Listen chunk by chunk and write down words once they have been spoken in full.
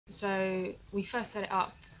So we first set it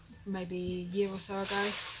up maybe a year or so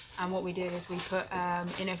ago, and what we did is we put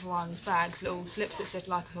in everyone's bags little slips that said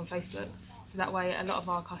like us on Facebook, so that way a lot of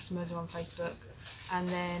our customers are on Facebook. And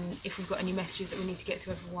then if we've got any messages that we need to get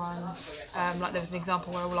to everyone, like there was an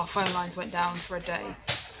example where all our phone lines went down for a day,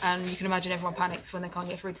 and you can imagine everyone panics when they can't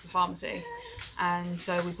get through to the pharmacy. And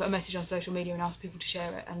so we put a message on social media and asked people to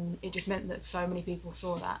share it, and it just meant that so many people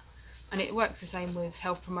saw that. And it works the same with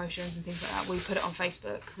health promotions and things like that. We put it on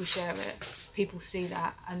Facebook, we share it, people see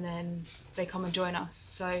that, and then they come and join us.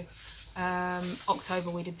 So October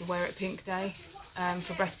we did the Wear It Pink Day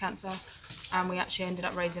for breast cancer, and we actually ended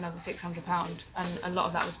up raising over £600, and a lot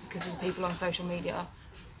of that was because of the people on social media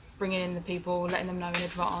bringing in the people, letting them know in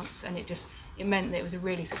advance, and it meant that it was a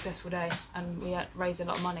really successful day, and we raised a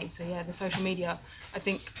lot of money. So yeah, the social media, I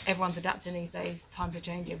think everyone's adapting these days, times are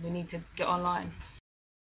changing, we need to get online.